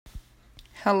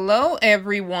Hello,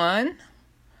 everyone.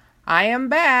 I am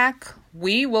back.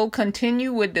 We will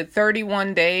continue with the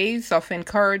 31 days of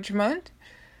encouragement.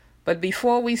 But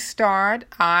before we start,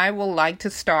 I would like to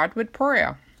start with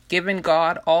prayer, giving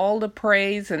God all the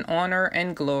praise and honor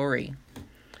and glory.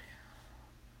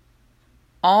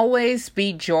 Always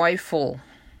be joyful.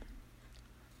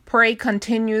 Pray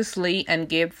continuously and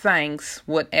give thanks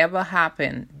whatever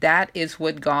happens. That is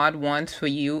what God wants for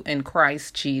you in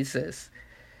Christ Jesus.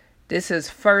 This is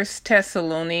 1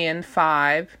 Thessalonians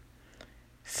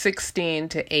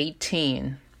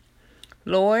 5:16-18.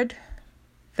 Lord,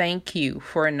 thank you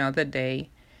for another day.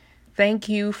 Thank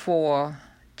you for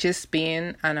just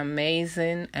being an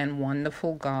amazing and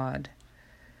wonderful God.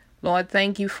 Lord,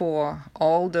 thank you for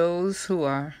all those who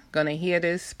are going to hear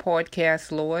this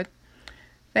podcast, Lord.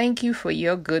 Thank you for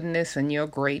your goodness and your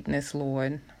greatness,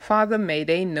 Lord. Father, may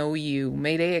they know you.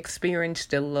 May they experience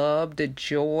the love, the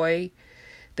joy,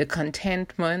 the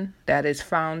contentment that is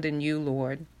found in you,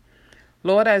 Lord.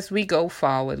 Lord, as we go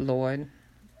forward, Lord,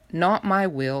 not my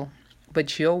will,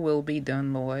 but your will be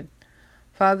done, Lord.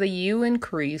 Father, you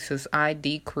increase as I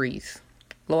decrease.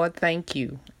 Lord, thank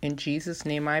you. In Jesus'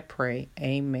 name I pray.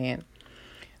 Amen.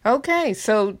 Okay,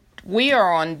 so we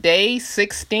are on day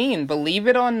 16, believe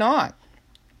it or not.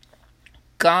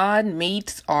 God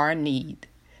meets our need.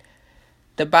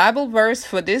 The Bible verse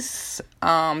for this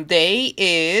day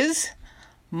is,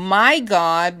 my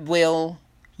God will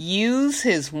use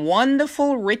his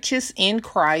wonderful riches in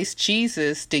Christ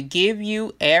Jesus to give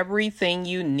you everything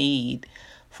you need.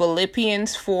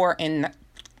 Philippians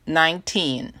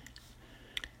 4:19.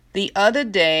 The other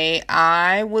day,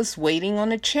 I was waiting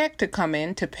on a check to come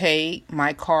in to pay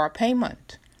my car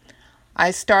payment.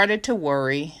 I started to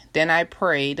worry, then I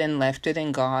prayed and left it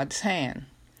in God's hand.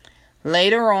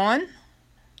 Later on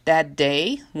that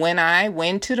day, when I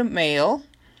went to the mail,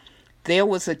 there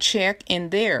was a check in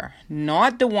there,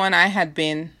 not the one I had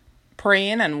been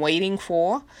praying and waiting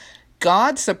for.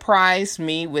 God surprised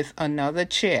me with another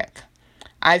check.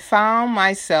 I found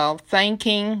myself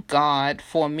thanking God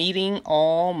for meeting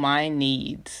all my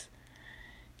needs.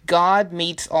 God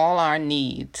meets all our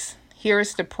needs.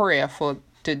 Here's the prayer for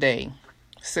today,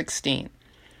 16.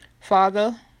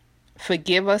 Father,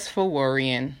 forgive us for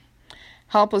worrying.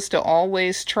 Help us to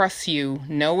always trust you,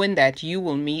 knowing that you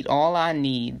will meet all our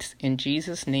needs. In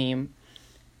Jesus' name,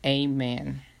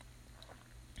 amen.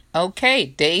 Okay,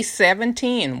 day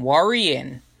 17,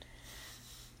 worrying.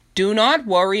 Do not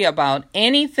worry about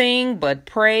anything, but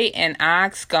pray and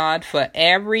ask God for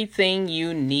everything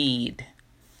you need.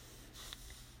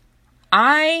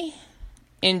 I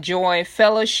enjoy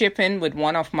fellowshipping with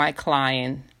one of my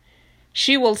clients.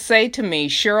 She will say to me,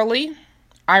 Shirley,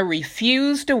 I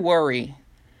refuse to worry.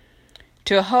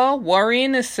 To her,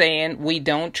 worrying is saying we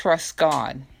don't trust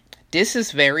God. This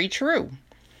is very true.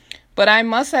 But I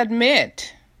must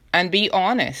admit and be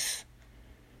honest,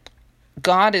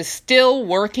 God is still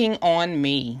working on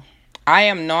me. I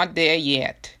am not there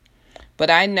yet,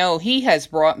 but I know he has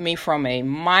brought me from a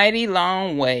mighty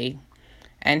long way,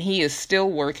 and he is still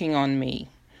working on me.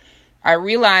 I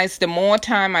realize the more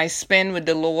time I spend with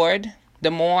the Lord,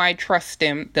 the more I trust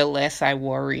him, the less I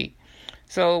worry.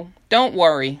 So don't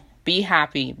worry. Be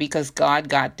happy because God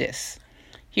got this.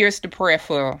 Here's the prayer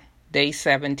for day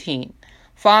 17.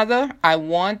 Father, I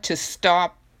want to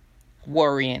stop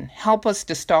worrying. Help us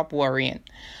to stop worrying.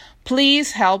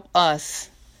 Please help us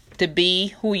to be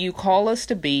who you call us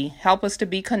to be. Help us to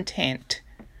be content.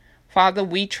 Father,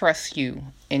 we trust you.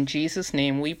 In Jesus'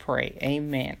 name we pray.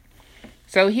 Amen.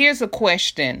 So here's a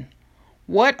question.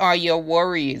 What are your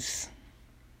worries?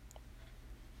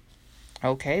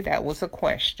 Okay, that was a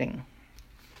question.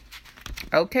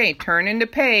 Okay, turning the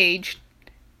page.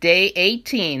 Day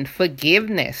 18,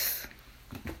 forgiveness.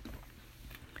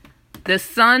 The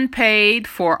Son paid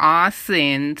for our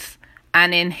sins,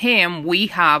 and in him we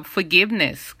have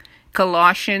forgiveness.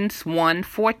 Colossians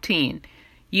 1:14.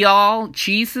 Y'all,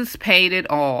 Jesus paid it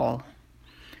all.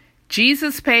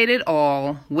 Jesus paid it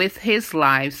all with his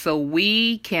life so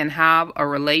we can have a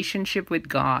relationship with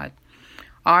God.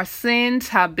 Our sins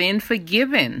have been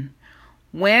forgiven.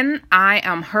 When I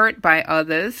am hurt by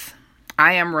others,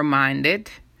 I am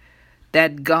reminded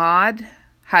that God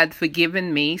had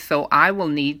forgiven me, so I will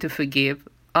need to forgive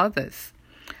others.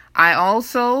 I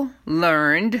also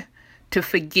learned to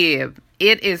forgive.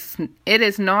 It is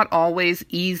not always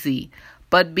easy,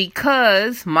 but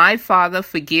because my Father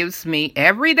forgives me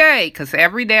every day, because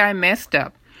every day I messed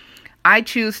up, I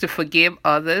choose to forgive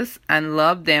others and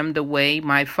love them the way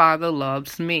my Father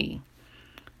loves me.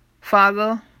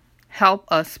 Father, help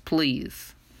us,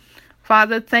 please.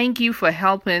 Father, thank you for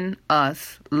helping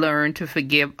us learn to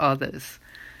forgive others.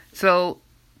 So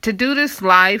to do this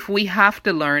life, we have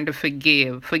to learn to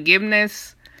forgive.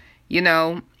 Forgiveness,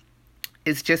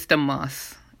 is just a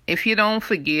must. If you don't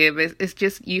forgive, it's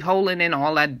just you holding in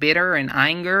all that bitter and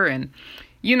anger and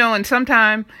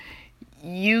sometimes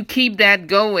you keep that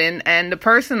going and the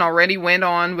person already went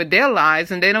on with their lives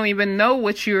and they don't even know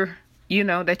what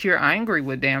that you're angry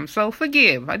with them. So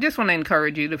forgive. I just want to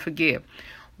encourage you to forgive.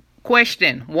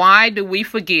 Question, why do we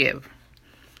forgive?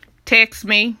 Text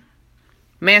me,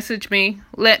 message me,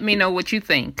 let me know what you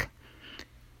think.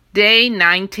 Day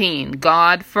 19,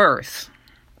 God first.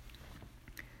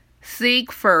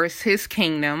 Seek first his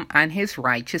kingdom and his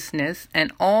righteousness,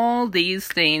 and all these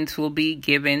things will be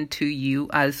given to you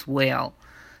as well.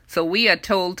 So we are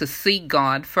told to seek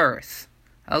God first.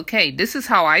 Okay, this is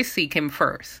how I seek him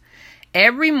first.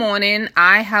 Every morning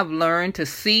I have learned to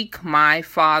seek my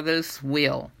Father's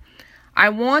will. I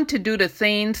want to do the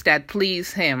things that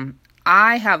please him.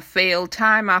 I have failed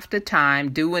time after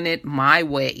time doing it my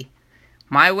way.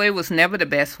 My way was never the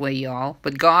best way, y'all,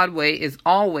 but God's way is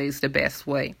always the best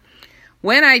way.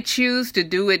 When I choose to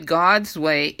do it God's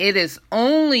way, it is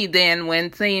only then when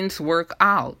things work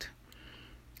out.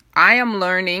 I am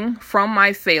learning from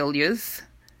my failures.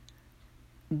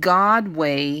 God's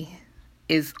way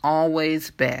is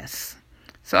always best.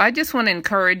 So I just want to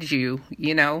encourage you,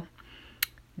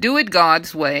 do it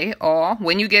God's way, or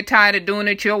when you get tired of doing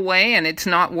it your way and it's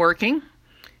not working,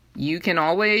 you can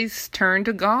always turn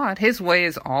to God. His way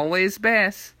is always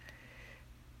best.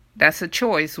 That's a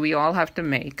choice we all have to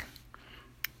make.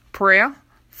 Prayer.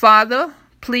 Father,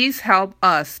 please help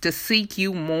us to seek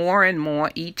you more and more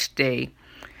each day.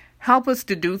 Help us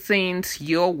to do things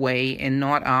your way and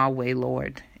not our way,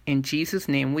 Lord. In Jesus'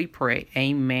 name we pray.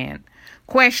 Amen.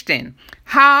 Question.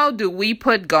 How do we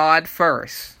put God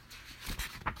first?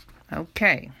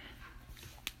 Okay.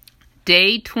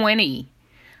 Day 20.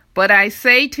 But I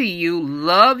say to you,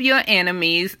 love your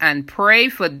enemies and pray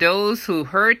for those who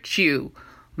hurt you.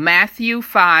 Matthew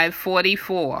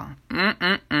 5:44.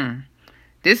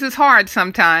 This is hard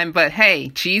sometimes, but hey,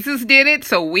 Jesus did it,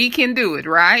 so we can do it,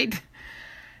 right?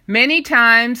 Many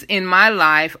times in my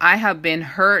life, I have been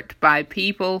hurt by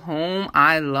people whom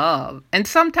I love. And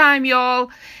sometimes, y'all,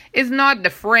 it's not the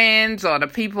friends or the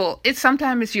people.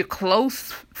 Sometimes it's your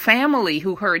close family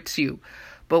who hurts you.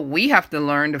 But we have to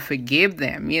learn to forgive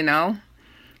them,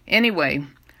 Anyway,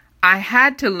 I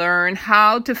had to learn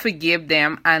how to forgive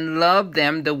them and love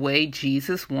them the way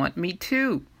Jesus wants me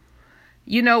to.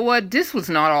 You know what? This was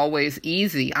not always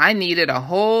easy. I needed a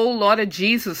whole lot of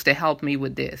Jesus to help me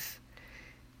with this.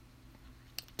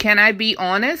 Can I be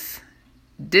honest?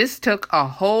 This took a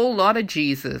whole lot of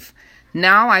Jesus.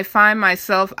 Now I find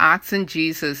myself asking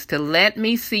Jesus to let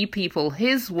me see people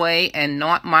his way and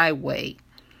not my way.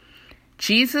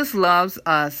 Jesus loves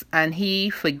us and he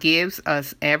forgives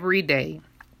us every day.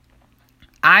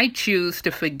 I choose to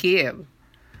forgive.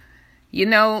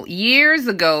 Years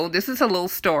ago, this is a little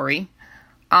story.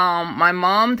 My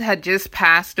mom had just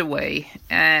passed away,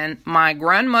 and my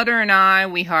grandmother and I,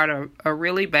 we had a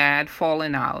really bad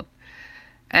falling out.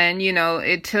 And,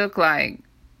 it took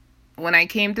when I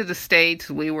came to the States,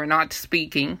 we were not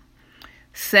speaking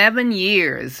 7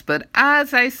 years. But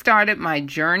as I started my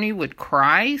journey with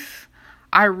Christ,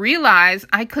 I realized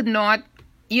I could not,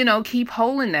 keep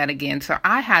holding that against her.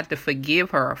 I had to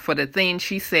forgive her for the things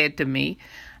she said to me.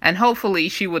 And hopefully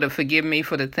she would have forgiven me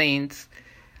for the things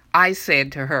I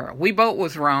said to her. We both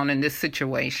was wrong in this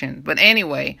situation. But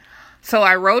anyway, so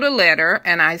I wrote a letter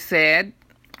and I said,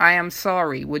 I am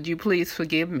sorry. Would you please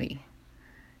forgive me?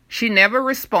 She never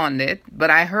responded, but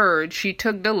I heard she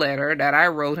took the letter that I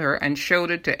wrote her and showed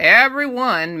it to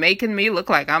everyone, making me look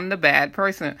like I'm the bad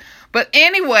person. But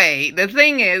anyway, the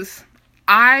thing is,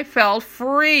 I felt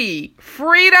free.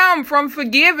 Freedom from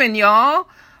forgiving, y'all.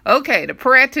 Okay, the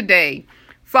prayer today.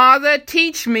 Father,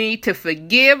 teach me to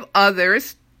forgive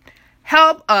others.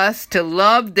 Help us to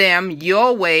love them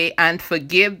your way and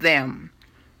forgive them.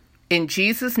 In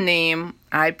Jesus' name,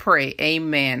 I pray.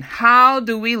 Amen. How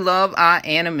do we love our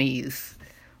enemies?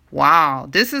 Wow,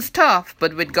 this is tough,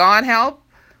 but with God's help,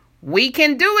 we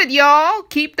can do it, y'all.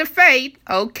 Keep the faith.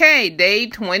 Okay, day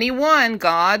 21,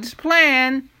 God's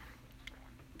plan.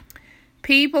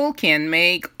 People can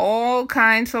make all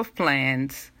kinds of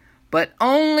plans, but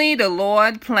only the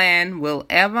Lord's plan will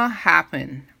ever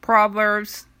happen.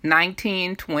 Proverbs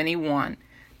 19:21.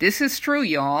 This is true,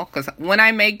 y'all, because when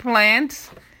I make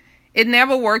plans, it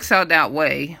never works out that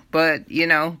way. But,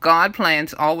 God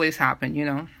plans always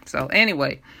happen, So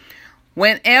anyway,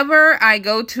 whenever I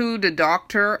go to the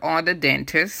doctor or the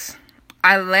dentist,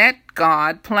 I let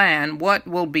God plan what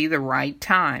will be the right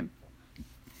time.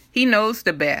 He knows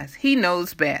the best. He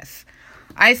knows best.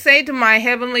 I say to my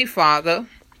Heavenly Father,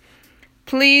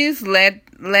 please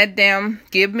let them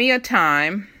give me a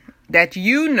time that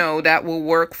you know that will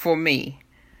work for me.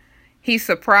 He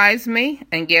surprised me,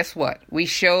 and guess what? We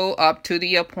show up to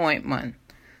the appointment.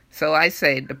 So I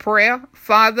say the prayer,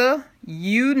 Father,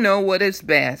 you know what is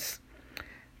best.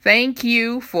 Thank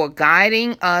you for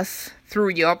guiding us through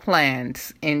your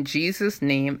plans. In Jesus'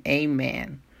 name,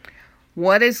 amen.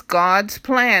 What is God's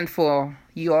plan for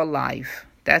your life?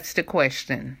 That's the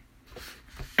question.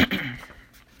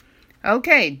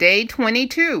 Okay, day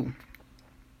 22.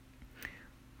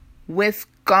 With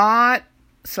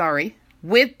the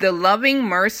loving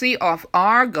mercy of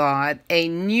our God, a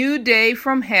new day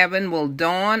from heaven will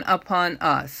dawn upon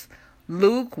us.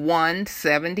 Luke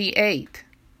 1:78.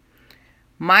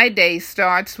 My day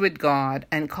starts with God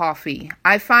and coffee.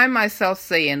 I find myself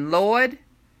saying, Lord,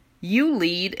 you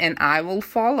lead and I will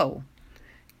follow.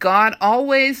 God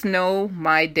always knows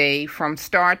my day from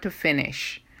start to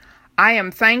finish. I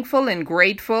am thankful and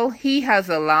grateful He has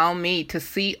allowed me to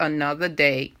see another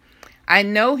day. I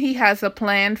know He has a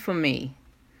plan for me.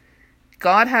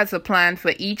 God has a plan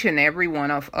for each and every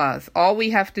one of us. All we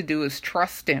have to do is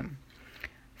trust Him.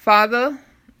 Father,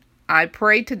 I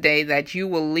pray today that you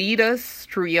will lead us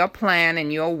through your plan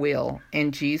and your will.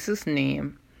 In Jesus'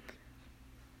 name,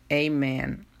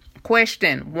 amen.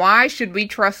 Question, why should we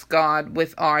trust God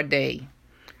with our day?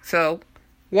 So,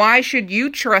 why should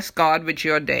you trust God with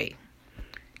your day?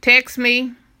 Text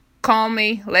me, call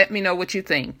me, let me know what you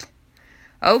think.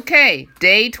 Okay,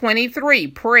 day 23,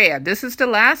 prayer. This is the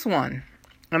last one.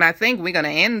 And I think we're going to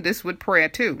end this with prayer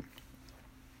too.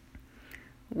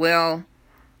 Well,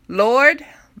 Lord,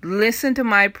 listen to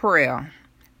my prayer.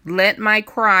 Let my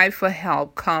cry for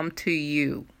help come to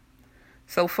you.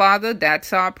 So, Father,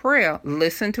 that's our prayer.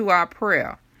 Listen to our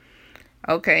prayer.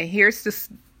 Okay, here's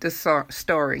the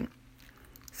story.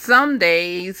 Some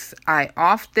days I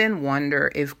often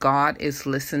wonder if God is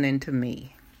listening to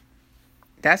me.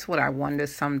 That's what I wonder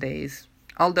some days,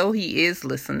 although He is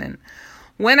listening.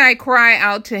 When I cry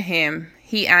out to Him,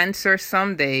 He answers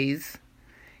some days.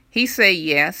 He say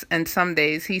yes, and some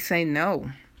days He say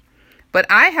no. But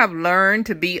I have learned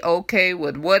to be okay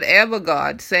with whatever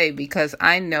God say because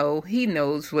I know He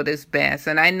knows what is best.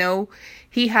 And I know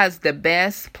He has the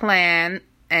best plan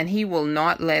and He will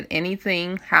not let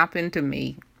anything happen to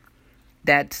me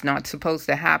that's not supposed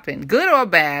to happen. Good or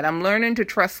bad, I'm learning to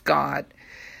trust God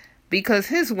because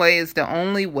His way is the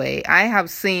only way. I have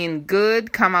seen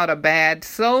good come out of bad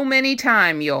so many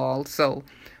times, y'all. So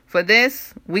for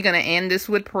this, we're going to end this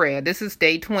with prayer. This is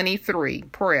day 23,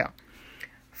 prayer.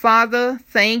 Father,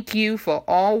 thank you for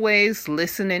always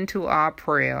listening to our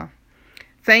prayer.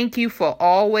 Thank you for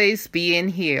always being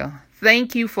here.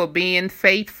 Thank you for being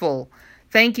faithful.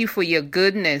 Thank you for your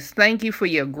goodness. Thank you for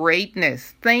your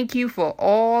greatness. Thank you for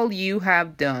all you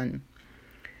have done.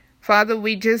 Father,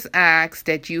 we just ask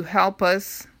that you help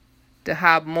us to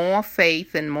have more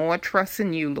faith and more trust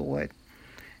in you, Lord.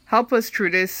 Help us through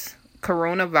this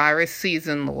coronavirus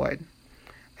season, Lord.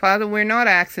 Father, we're not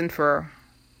asking for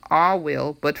our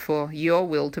will, but for your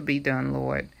will to be done,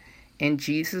 Lord. In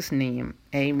Jesus' name,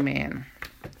 amen.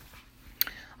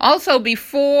 Also,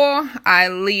 before I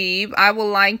leave, I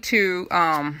would like to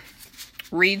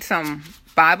read some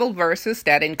Bible verses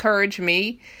that encourage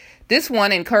me. This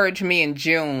one encouraged me in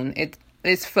June.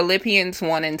 It's Philippians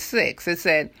 1:6. It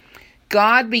said,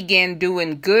 God began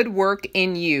doing good work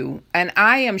in you, and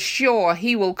I am sure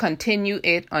He will continue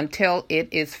it until it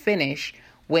is finished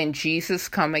when Jesus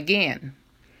come again.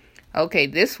 Okay,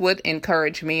 this would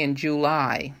encourage me in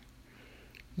July.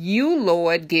 You,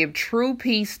 Lord, give true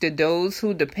peace to those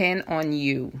who depend on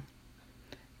you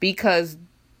because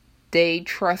they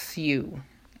trust you.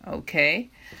 Okay?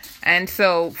 And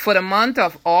so for the month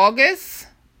of August,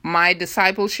 my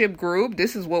discipleship group,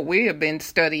 this is what we have been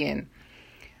studying.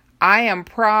 I am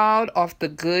proud of the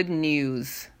good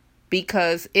news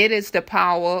because it is the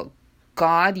power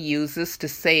God uses to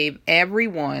save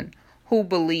everyone who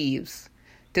believes.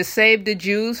 To save the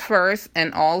Jews first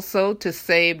and also to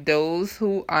save those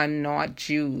who are not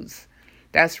Jews.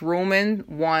 That's Romans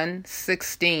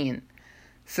 1:16.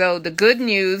 So the good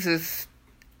news is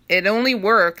it only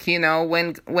works,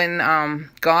 when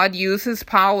God uses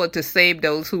power to save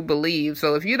those who believe.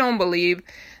 So if you don't believe,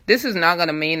 this is not going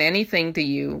to mean anything to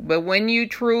you. But when you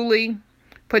truly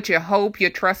put your hope, your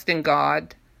trust in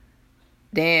God,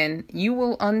 then you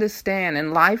will understand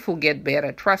and life will get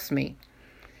better. Trust me.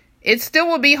 It still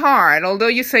will be hard, although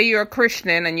you say you're a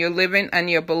Christian and you're living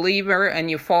and you're a believer and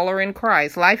you're following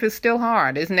Christ. Life is still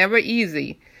hard. It's never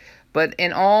easy. But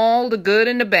in all the good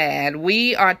and the bad,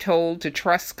 we are told to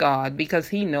trust God because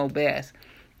He knows best.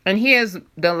 And here's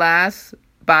the last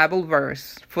Bible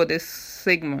verse for this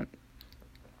segment.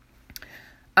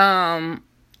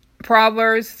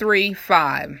 Proverbs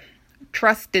 3:5.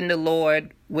 Trust in the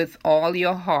Lord with all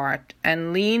your heart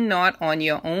and lean not on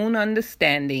your own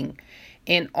understanding.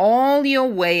 In all your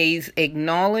ways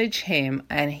acknowledge him,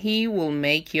 and he will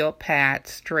make your path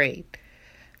straight.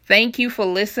 Thank you for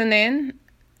listening.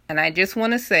 And I just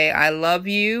want to say I love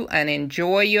you and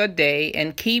enjoy your day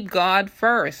and keep God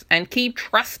first and keep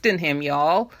trusting him,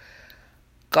 y'all.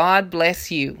 God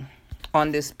bless you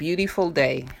on this beautiful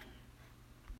day.